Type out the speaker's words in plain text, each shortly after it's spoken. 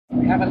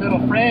have a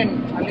little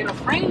friend. A little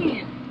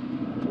friend.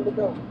 Where'd it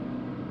go?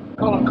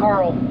 Call him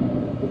Carl.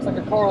 Looks like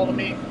a Carl to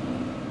me.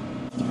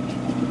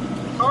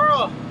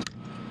 Carl!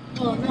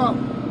 Oh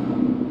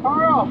no.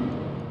 Carl!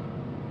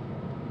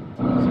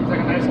 Seems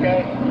like a nice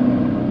guy.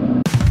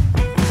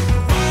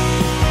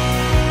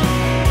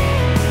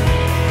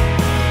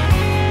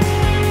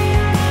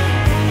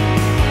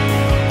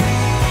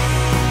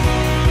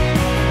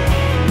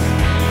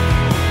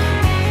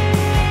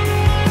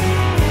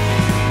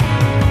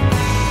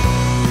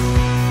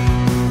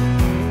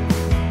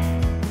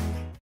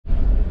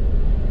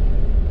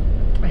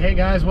 Hey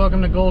guys,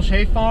 welcome to Gulch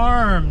Hay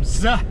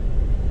Farms.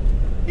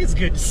 It's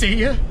good to see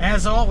you,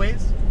 as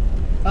always.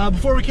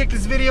 Before we kick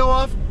this video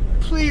off,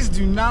 please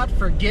do not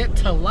forget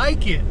to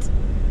like it.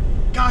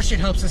 Gosh, it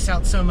helps us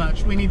out so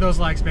much. We need those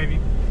likes, baby.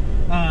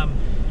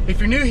 If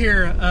you're new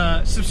here,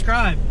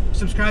 subscribe.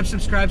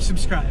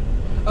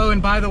 Oh,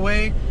 and by the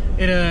way,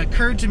 it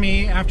occurred to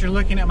me after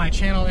looking at my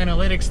channel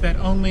analytics that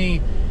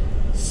only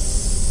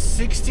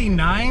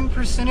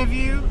 69% of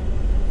you,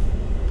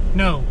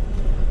 no,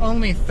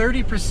 only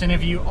 30%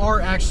 of you are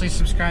actually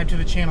subscribed to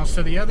the channel.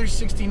 So the other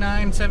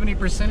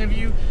 69–70% of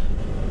you,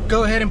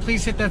 go ahead and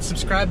please hit that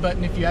subscribe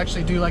button if you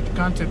actually do like the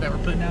content that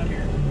we're putting out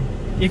here.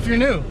 If you're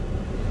new,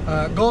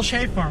 Gulch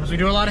Hay Farms, we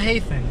do a lot of hay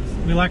things.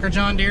 We like our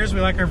John Deeres,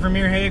 we like our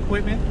Vermeer hay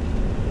equipment,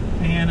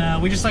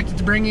 and we just like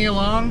to bring you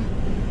along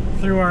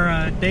through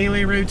our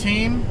daily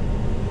routine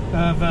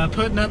of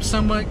putting up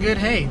somewhat good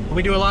hay.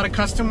 We do a lot of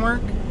custom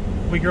work.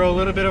 We grow a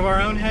little bit of our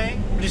own hay.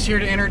 We're just here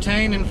to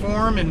entertain,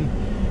 inform, and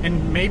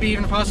maybe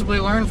even possibly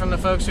learn from the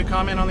folks who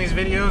comment on these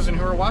videos and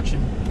who are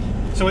watching.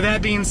 So with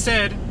that being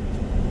said,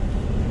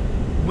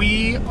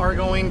 we are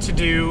going to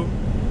do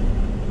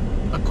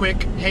a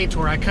quick hay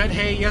tour. I cut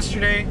hay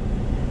yesterday.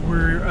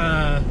 We're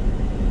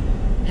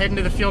heading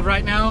to the field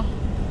right now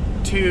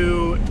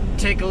to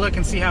take a look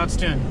and see how it's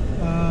doing.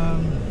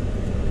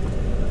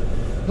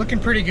 Looking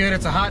pretty good.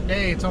 It's a hot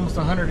day. It's almost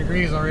 100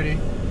 degrees already.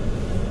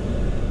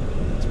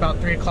 It's about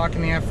 4 o'clock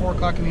in the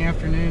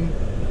afternoon.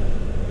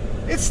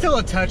 It's still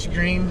a touch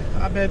green.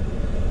 I bet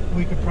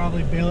we could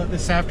probably bale it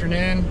this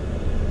afternoon.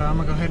 I'm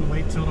gonna go ahead and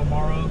wait till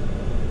tomorrow.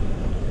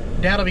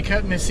 Dad will be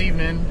cutting this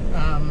evening,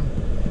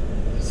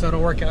 so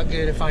it'll work out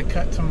good if I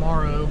cut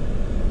tomorrow,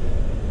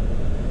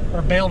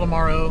 or bale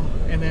tomorrow,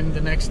 and then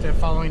the next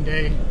following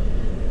day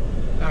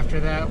after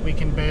that we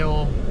can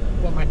bale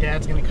what my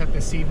dad's gonna cut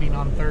this evening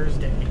on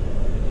Thursday.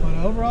 But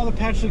overall the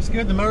patch looks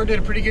good. The mower did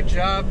a pretty good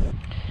job.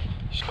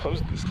 Just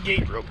close this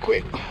gate real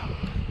quick.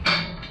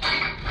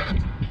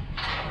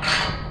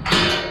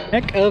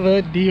 Heck of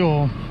a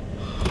deal.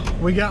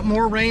 We got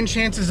more rain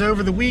chances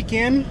over the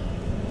weekend.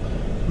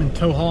 I'm in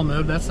tow haul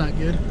mode, that's not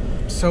good.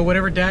 So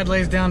whatever Dad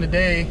lays down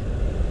today,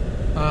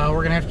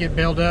 we're gonna have to get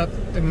bailed up,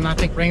 and I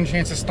think rain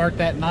chances start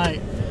that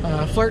night.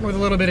 Flirting with a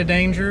little bit of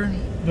danger,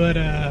 but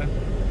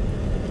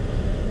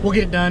we'll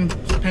get it done,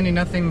 pending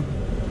nothing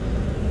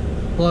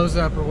blows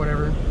up or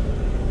whatever.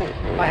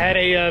 I had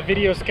a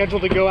video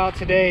scheduled to go out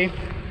today.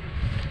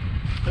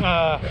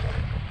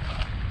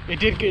 It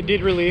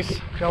did release.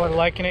 If y'all are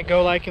liking it,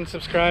 go like and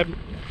subscribe.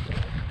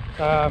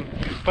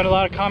 But a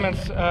lot of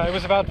comments, it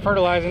was about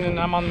fertilizing, and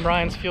I'm on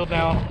Ryan's field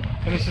now,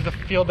 and this is the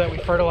field that we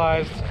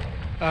fertilized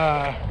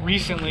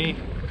recently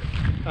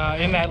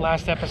in that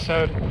last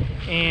episode,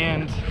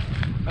 and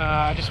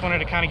I just wanted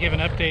to kind of give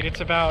an update.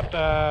 It's about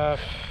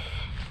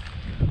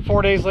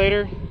 4 days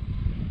later,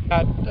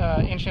 got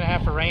an inch and a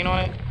half of rain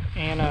on it,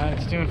 and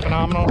it's doing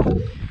phenomenal.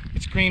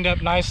 It's greened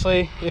up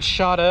nicely. It's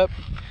shot up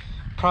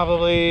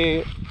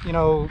probably, you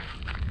know,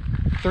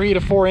 3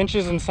 to 4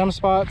 inches in some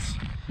spots.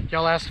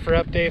 Y'all asked for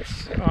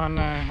updates on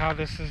how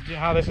this is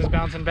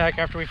bouncing back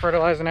after we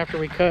fertilize and after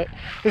we cut.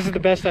 This is the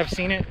best I've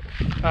seen it.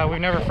 We've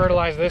never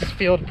fertilized this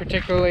field,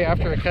 particularly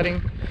after the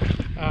cutting,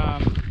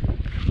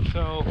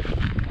 so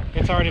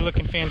it's already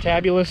looking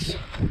fantabulous.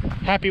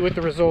 Happy with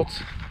the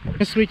results.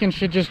 This weekend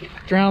should just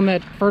drown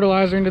that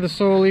fertilizer into the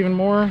soil even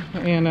more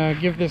and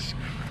give this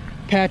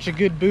patch a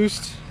good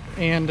boost,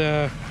 and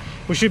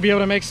we should be able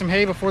to make some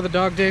hay before the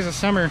dog days of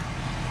summer.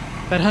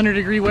 That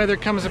 100-degree weather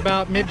comes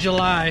about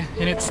mid-July,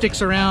 and it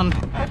sticks around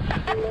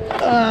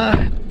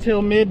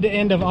till mid to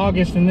end of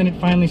August, and then it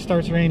finally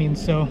starts raining.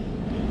 So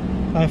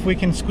if we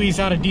can squeeze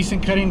out a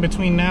decent cutting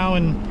between now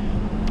and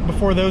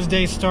before those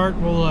days start,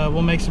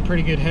 we'll make some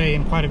pretty good hay,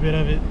 and quite a bit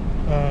of it.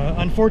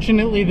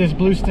 Unfortunately, this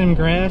blue stem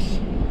grass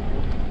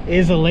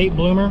is a late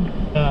bloomer.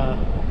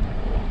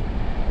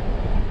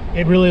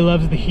 It really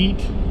loves the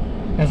heat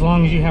as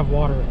long as you have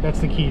water. That's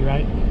the key,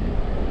 right?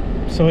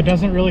 So it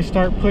doesn't really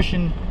start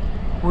pushing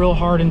real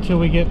hard until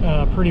we get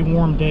pretty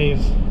warm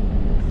days.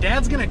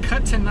 Dad's gonna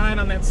cut tonight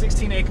on that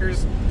 16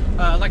 acres,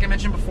 like I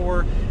mentioned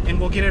before, and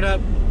we'll get it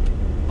up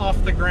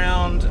off the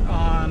ground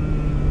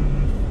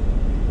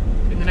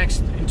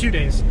in 2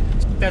 days.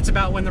 That's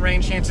about when the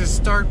rain chances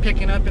start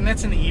picking up, and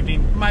that's in the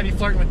evening. Might be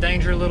flirting with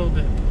danger a little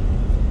bit.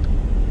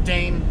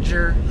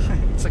 Danger.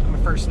 It's like my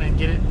first name,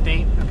 get it?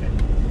 Dane?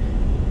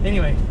 Okay.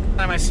 Anyway,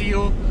 time I see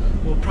you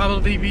will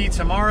probably be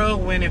tomorrow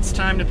when it's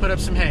time to put up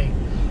some hay.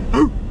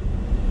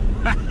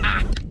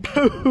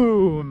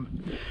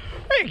 Boom!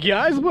 Hey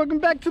guys, welcome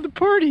back to the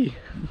party.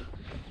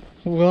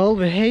 Well,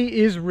 the hay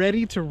is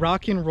ready to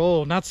rock and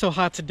roll. Not so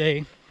hot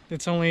today.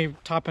 It's only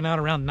topping out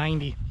around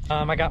 90.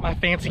 I got my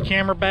fancy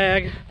camera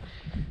bag.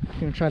 I'm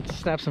gonna try to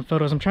snap some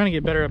photos. I'm trying to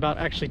get better about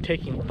actually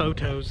taking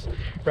photos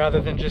rather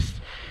than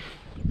just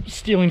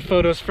stealing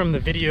photos from the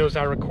videos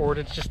I record.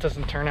 It just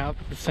doesn't turn out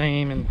the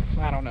same, and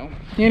I don't know.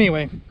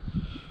 Anyway,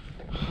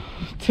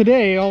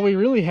 today all we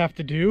really have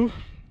to do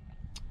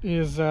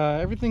is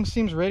everything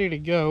seems ready to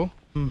go.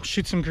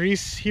 Shoot some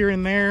grease here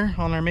and there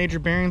on our major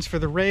bearings for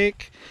the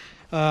rake,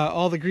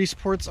 all the grease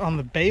ports on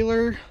the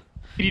baler.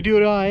 You do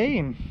it IA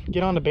and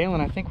get on to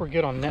baling. I think we're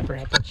good on net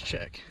wrap. Let's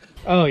check.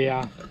 Oh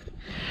yeah,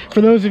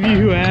 for those of you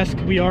who ask,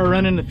 we are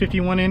running the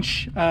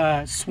 51-inch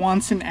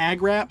Swanson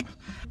ag wrap.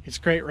 It's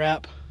great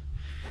wrap.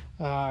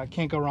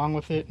 Can't go wrong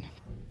with it.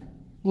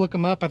 Look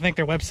them up. I think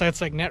their website's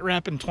like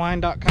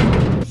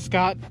netwrapandtwine.com.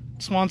 Scott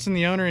Swanson,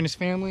 the owner, and his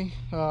family,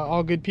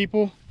 all good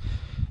people.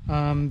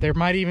 There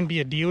might even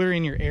be a dealer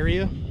in your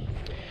area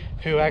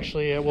who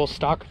actually will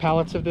stock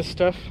pallets of this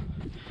stuff.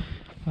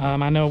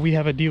 I know we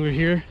have a dealer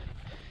here,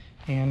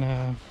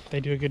 and they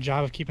do a good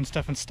job of keeping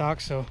stuff in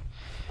stock, so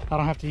I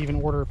don't have to even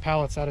order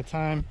pallets at a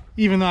time,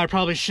 even though I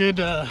probably should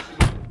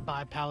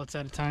buy pallets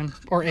at a time,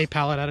 or a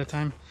pallet at a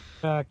time.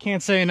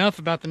 Can't say enough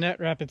about the net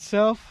wrap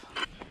itself.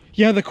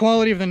 Yeah, the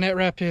quality of the net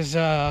wrap is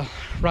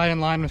right in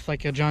line with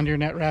like a John Deere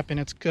net wrap, and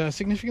it's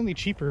significantly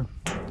cheaper,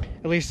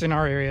 at least in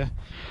our area.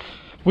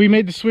 We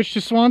made the switch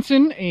to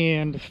Swanson,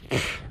 and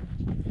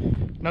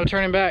no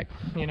turning back.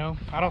 You know,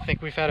 I don't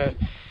think we've had a...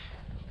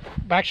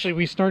 Actually,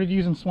 we started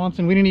using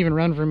Swanson. We didn't even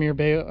run Vermeer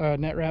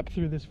net wrap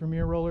through this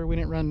Vermeer roller. We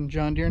didn't run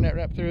John Deere net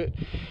wrap through it.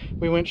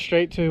 We went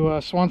straight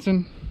to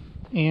Swanson,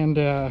 and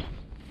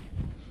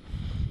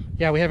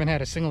yeah, we haven't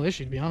had a single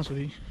issue, to be honest with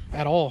you,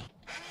 at all.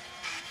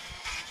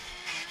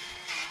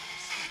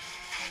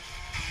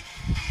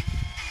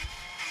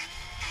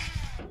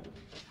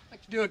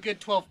 Like to do a good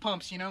 12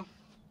 pumps, you know?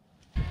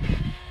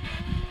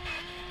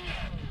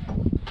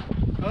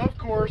 Of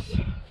course,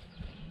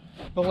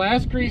 the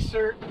last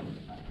greaser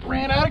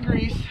ran out of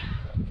grease.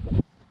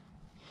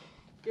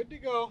 Good to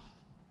go.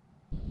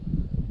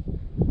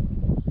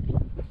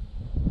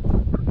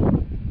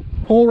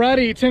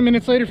 Alrighty, 10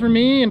 minutes later for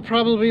me and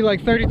probably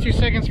like 32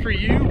 seconds for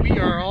you. We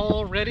are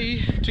all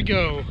ready to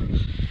go.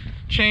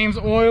 Chains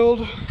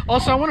oiled.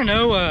 Also, I want to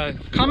know,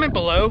 comment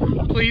below,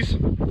 please,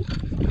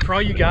 for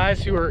all you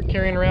guys who are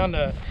carrying around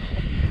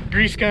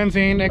grease guns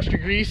and extra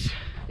grease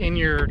in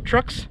your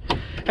trucks.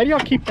 How do y'all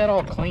keep that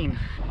all clean?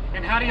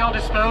 And how do y'all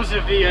dispose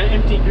of the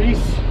empty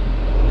grease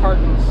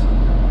cartons?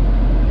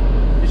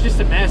 It's just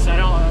a mess.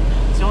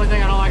 It's the only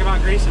thing I don't like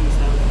about greasing and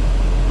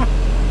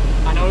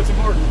stuff. I know it's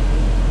important.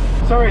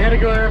 Sorry, I had to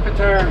go air up a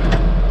tire,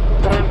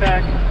 but I'm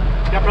back.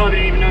 Y'all probably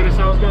didn't even notice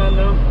I was gone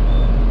though.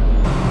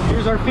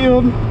 Here's our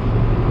field.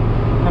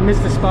 I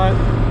missed the spot.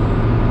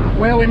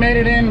 Well, we made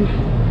it in.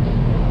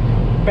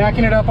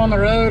 Backing it up on the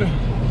road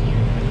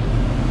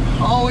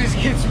always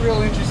gets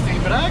real interesting,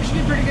 but I actually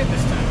did pretty good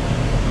this time.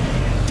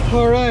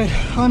 All right,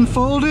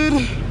 unfolded.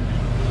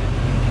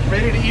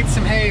 Ready to eat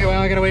some hay.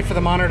 Well, I gotta wait for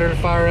the monitor to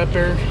fire up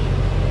there.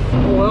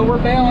 Well, we're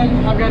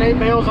baling. I've got 8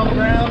 bales on the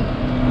ground.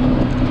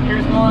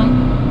 Here's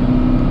one.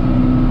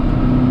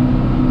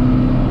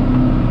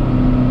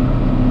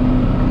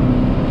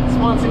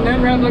 Swanson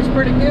net wrap looks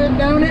pretty good,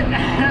 don't it?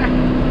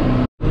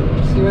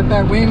 See what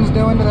that wind's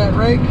doing to that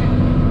rake.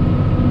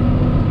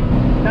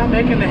 Not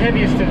making the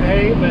heaviest of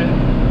hay, but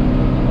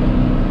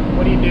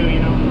what do you do, you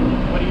know?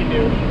 What do you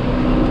do?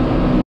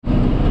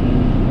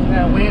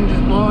 That wind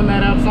just blowing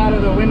that outside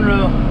of the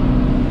windrow.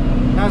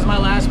 That was my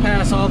last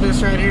pass, all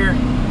this right here.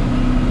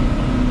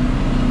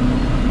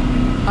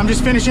 I'm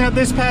just finishing up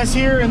this pass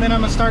here, and then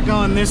I'm gonna start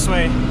going this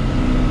way.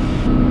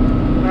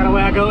 That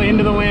way I go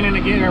into the wind and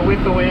again, or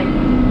with the wind.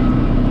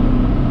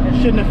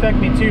 It shouldn't affect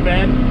me too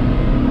bad.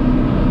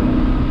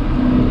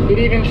 It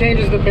even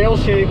changes the bale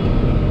shape.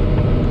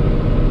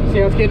 See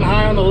how it's getting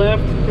high on the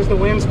left because the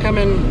wind's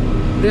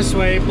coming this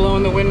way,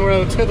 blowing the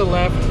windrow to the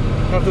left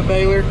of the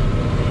baler.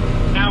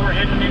 Now we're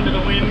heading into the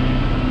wind.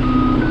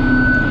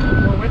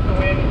 Or with the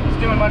wind. It's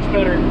doing much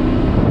better.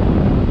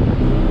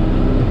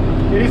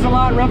 It is a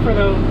lot rougher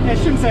though. I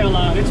shouldn't say a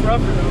lot, it's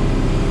rougher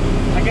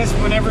though. I guess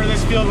whenever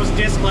this field was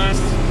disc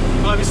last,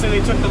 obviously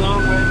they took the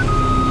long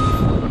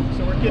way.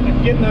 So we're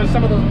getting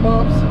some of those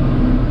bumps.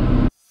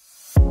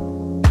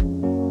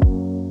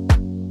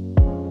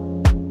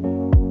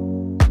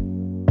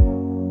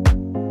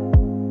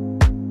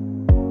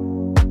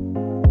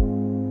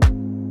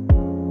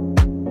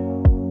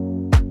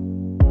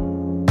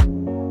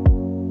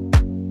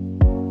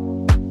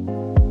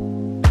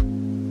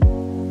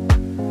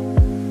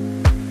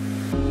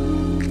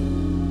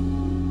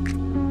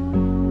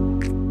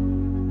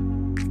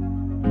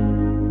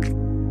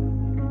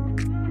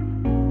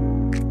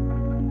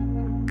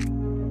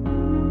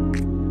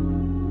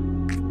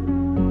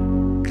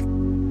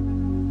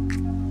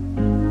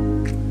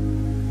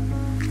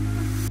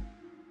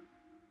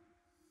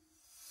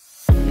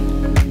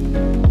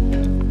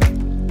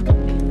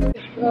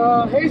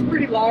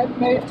 light.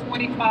 Made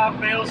 25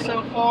 bales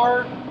so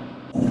far.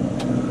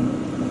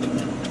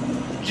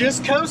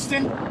 Just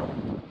coasting.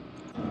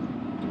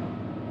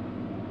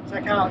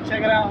 Check it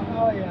out.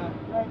 Oh yeah,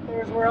 right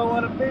there's where I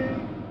want to be.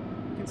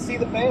 You can see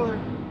the baler.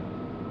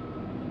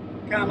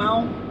 Come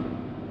on.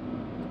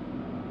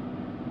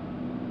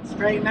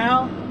 Straighten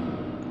out.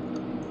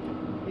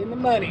 In the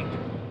money.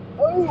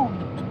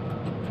 Boom.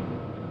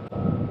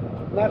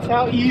 That's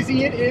how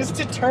easy it is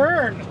to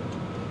turn.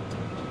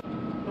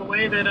 The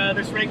way that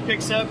this rig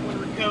picks up when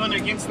we're going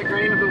against the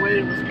grain of the way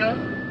it was cut.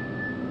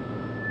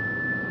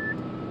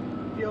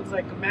 Feels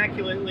like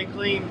immaculately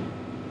clean.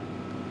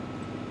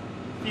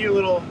 A few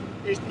little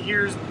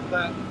ears,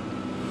 but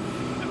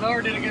the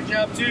mower did a good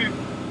job too.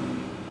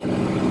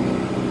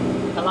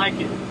 I like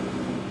it.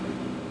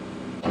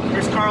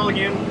 There's Carl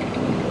again.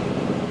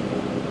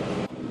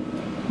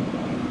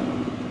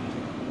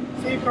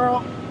 See you,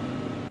 Carl.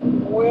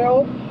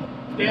 Well,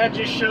 Dad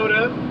just showed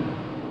up.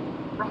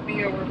 Brought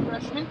me a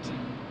refreshment.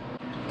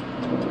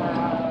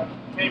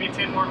 Maybe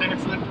 10 more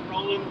minutes left of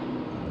rolling.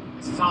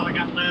 This is all I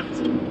got left.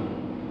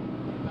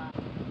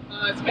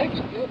 It's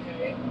making good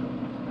hay.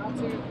 Not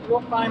too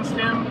real fine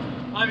stem.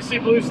 Obviously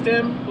blue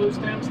stem. It's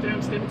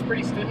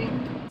pretty stemmy.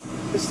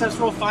 This stuff's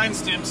real fine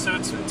stem, so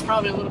it's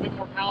probably a little bit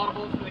more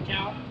palatable for the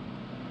cow.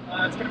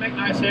 It's gonna make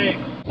nice hay.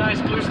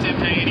 Nice blue stem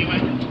hay anyway.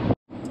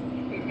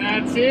 And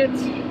that's it.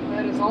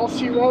 That is all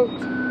she wrote.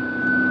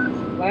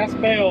 Last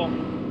bale.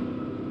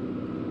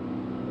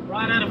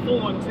 Right out of full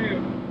one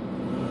too.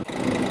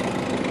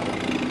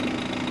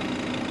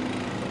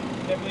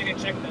 Definitely need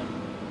to check that.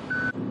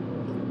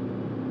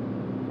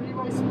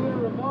 Three-way splitter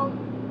remote.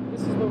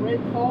 This is the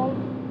rake fall.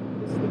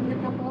 This is the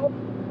pickup up.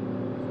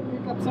 The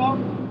pickup's up.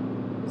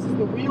 This is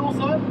the wheels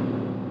up.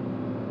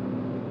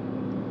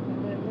 And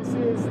then this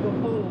is the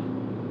fold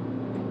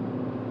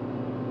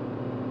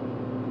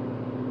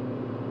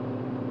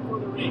for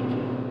the rake.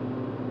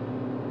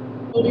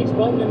 Hold each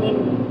button and then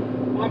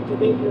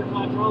activate your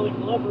hydraulic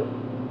lever.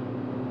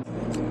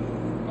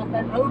 Got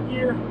that road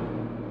gear.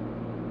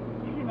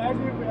 Can you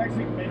imagine if we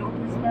actually baled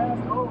this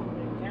fast?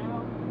 Holy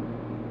cow.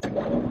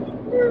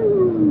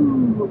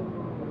 Woo.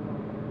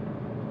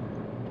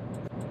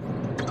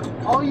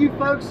 All you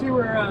folks who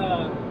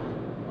are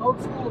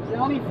old school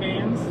Johnny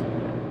fans,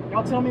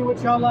 y'all tell me what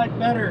y'all like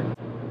better.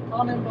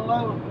 Comment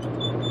below.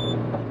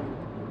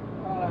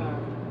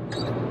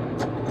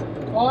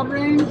 Quad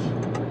range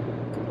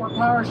or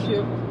power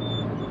shift,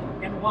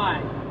 and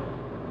why?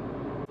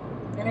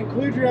 And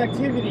include your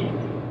activity,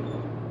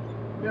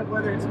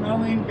 whether it's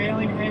mowing,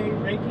 baling hay,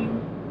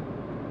 raking.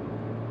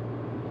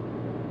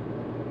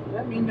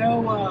 Let me know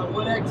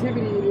what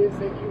activity it is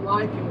that you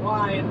like and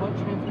why, and what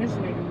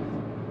transmission it is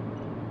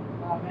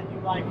that you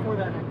like for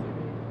that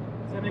activity.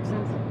 Does that make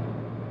sense?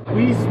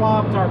 We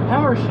swapped our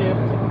power shift,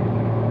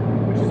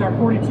 which is our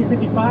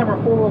 4255, our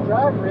four-wheel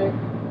drive rig.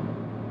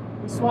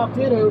 We swapped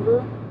it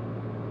over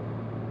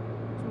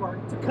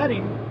to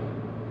cutting.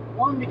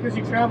 One, because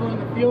you travel in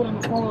the field and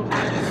the four-wheel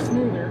drive is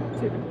smoother,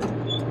 typically.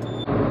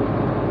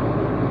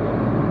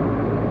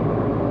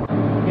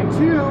 And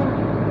two,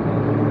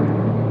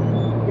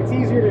 it's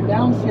easier to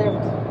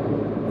downshift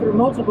through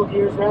multiple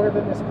gears rather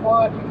than this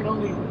quad. You can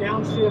only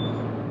downshift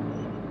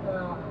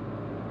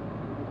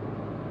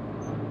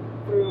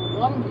through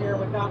one gear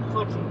without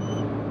clutching.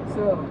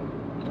 So,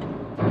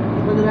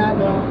 look at that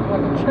though,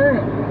 like a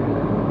churn.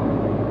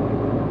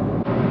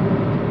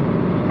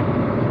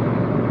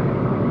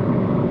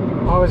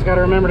 Always got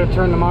to remember to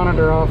turn the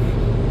monitor off.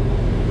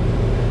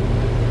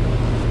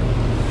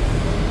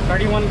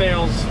 31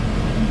 bales.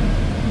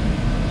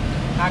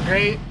 Not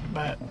great,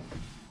 but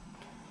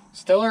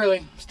still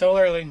early.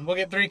 We'll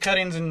get 3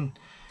 cuttings and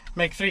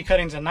make 3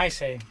 cuttings of nice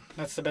hay.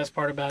 That's the best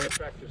part about it.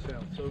 Tractor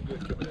sounds so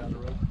good coming down the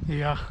road.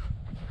 Yeah.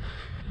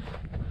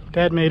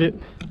 Dad made it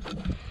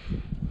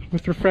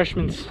with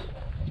refreshments.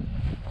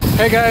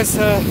 Hey guys,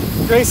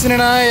 Grayson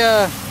and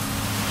I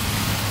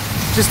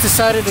just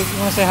decided to, you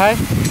want to say hi?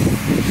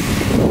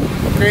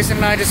 Grayson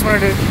and I just wanted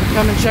to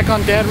come and check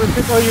on Dad real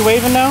quick. Oh, you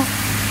waving now?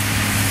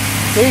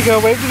 There you go,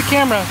 wave to the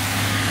camera.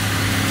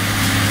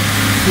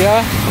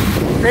 Yeah.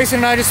 Grayson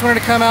and I just wanted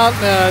to come out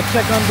and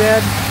check on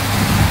Dad.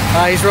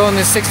 He's rolling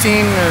this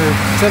 16 or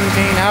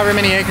 17, however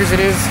many acres it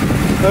is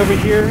over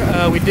here.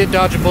 We did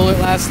dodge a bullet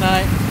last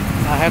night.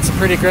 Had some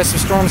pretty aggressive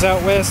storms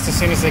out west. As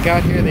soon as they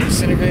got here, they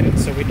disintegrated,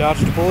 so we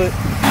dodged a bullet.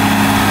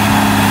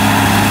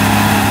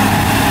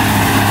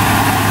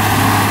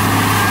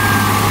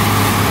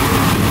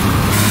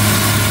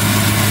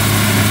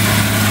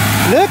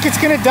 Look, it's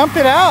gonna dump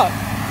it out.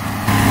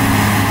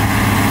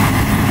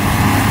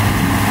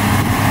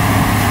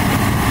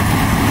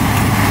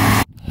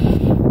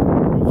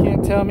 You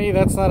can't tell me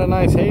that's not a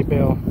nice hay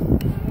bale.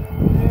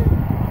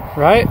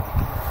 Right?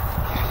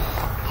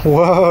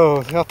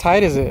 Whoa, how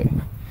tight is it?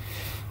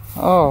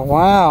 Oh,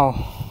 wow.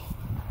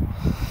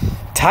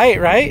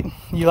 Tight, right?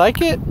 You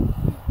like it?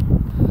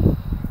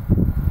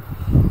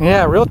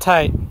 Yeah, real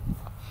tight.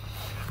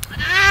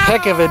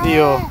 Heck of a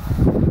deal.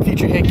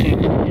 Future hay king.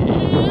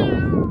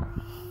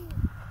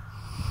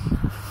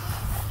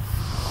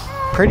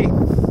 Pretty.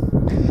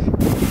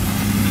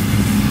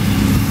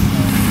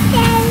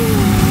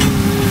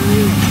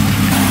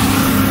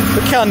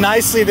 how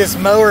nicely this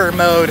mower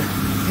mowed.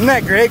 Isn't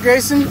that great,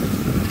 Grayson?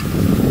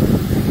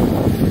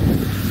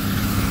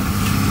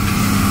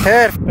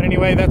 Head. But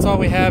anyway, that's all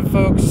we have,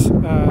 folks.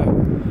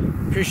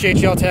 Appreciate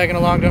y'all tagging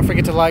along. Don't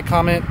forget to like,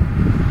 comment,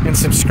 and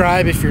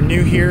subscribe if you're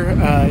new here.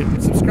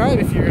 Subscribe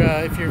if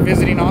you're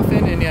visiting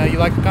often and you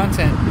like the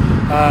content.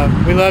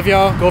 We love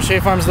y'all. Gold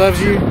Shade Farms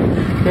loves you.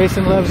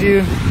 Grayson loves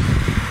you.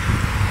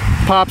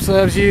 Pops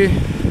loves you.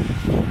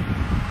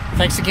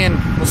 Thanks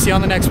again. We'll see you on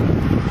the next one.